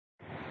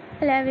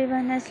Hello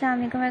everyone,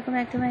 Assalamu alaikum, welcome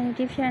back to my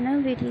YouTube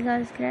channel Beauty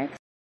Girls Cracks।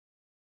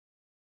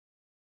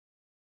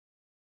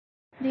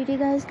 Beauty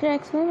girls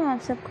cracks में मैं आप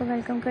सबको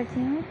welcome करती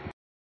हूँ।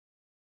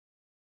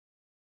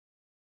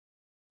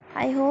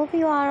 I hope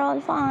you are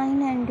all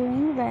fine and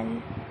doing well.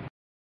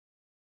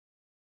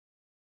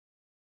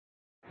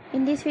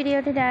 In this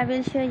video today I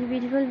will show you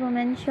beautiful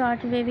women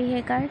short wavy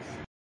haircuts.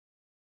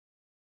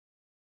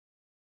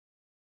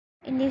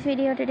 In this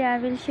video today I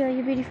will show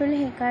you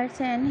beautiful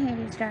haircuts and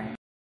hairstyles.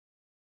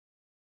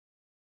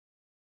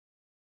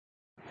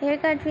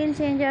 Haircut will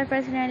change your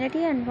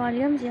personality and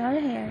volumes your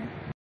hair.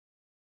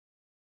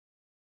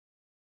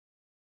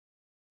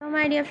 So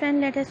my dear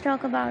friend, let us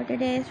talk about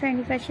today's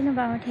trendy fashion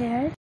about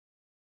hair.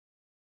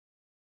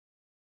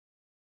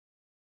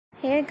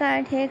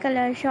 Haircut, hair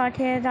color, short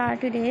hairs are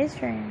today's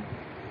trend.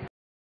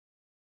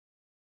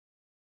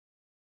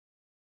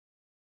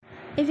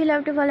 If you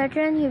love to follow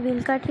trend, you will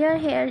cut your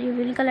hair, you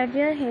will color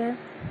your hair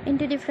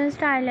into different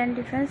style and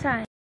different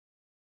size.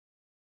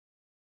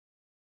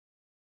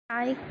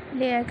 Like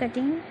layer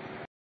cutting,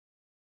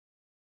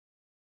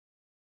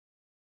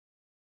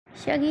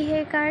 shaggy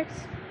haircuts,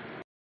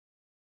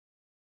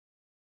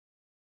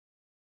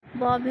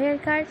 bob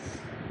haircuts,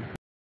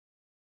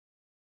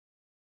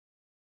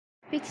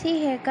 pixie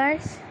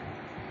haircuts,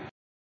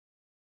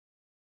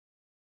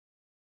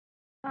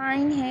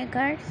 fine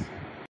haircuts,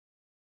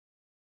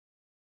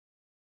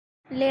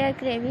 layer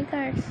cravy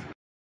cuts,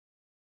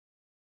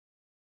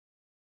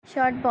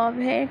 short bob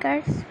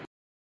haircuts,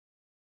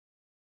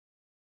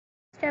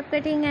 step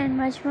cutting and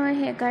much more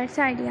haircuts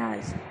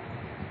ideas.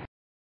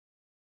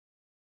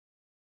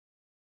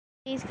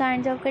 These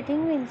kinds of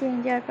cutting will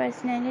change your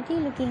personality,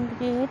 looking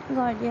great,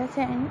 gorgeous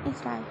and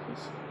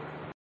stylish.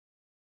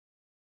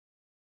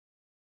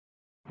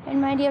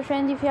 And my dear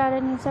friends, if you are a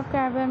new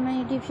subscriber on my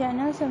YouTube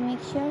channel, so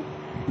make sure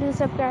to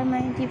subscribe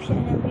my YouTube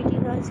channel Beauty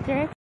Girls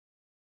Cracks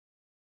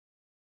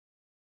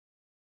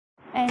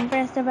and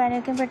press the bell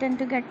icon button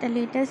to get the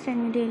latest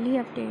and daily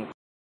update.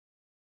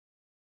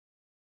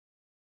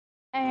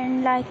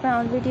 And like my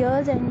old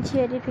videos and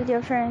share it with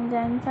your friends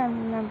and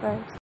family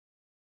members.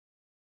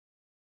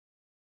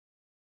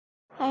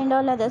 And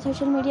all other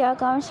social media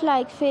accounts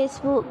like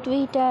Facebook,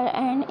 Twitter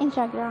and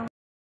Instagram.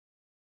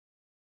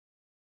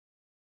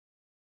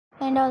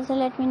 And also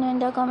let me know in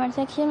the comment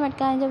section what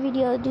kinds of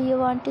videos do you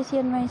want to see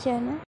on my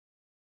channel.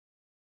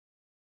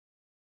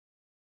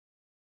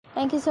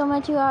 Thank you so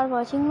much you are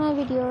watching my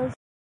videos.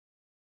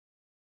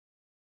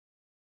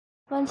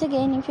 Once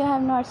again, if you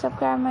have not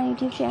subscribed my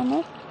YouTube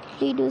channel,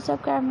 please do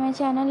subscribe my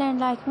channel and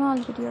like my all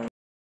videos.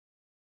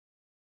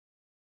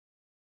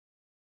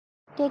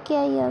 Take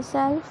care of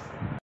yourself.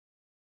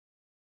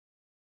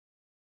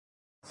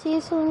 See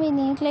you soon with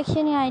new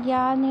collection, new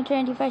ideas, new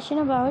trendy fashion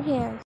about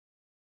hair.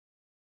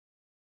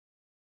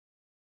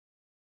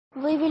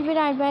 We will be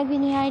right back with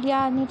new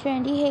ideas, new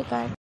trendy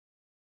haircut.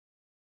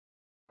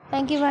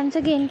 Thank you once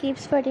again. Keep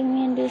supporting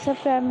me and do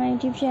subscribe my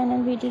YouTube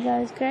channel Beauty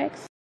Girls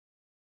Cracks.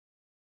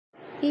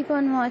 Keep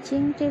on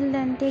watching. Till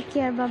then, take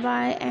care. Bye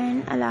bye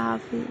and Allah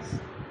Hafiz.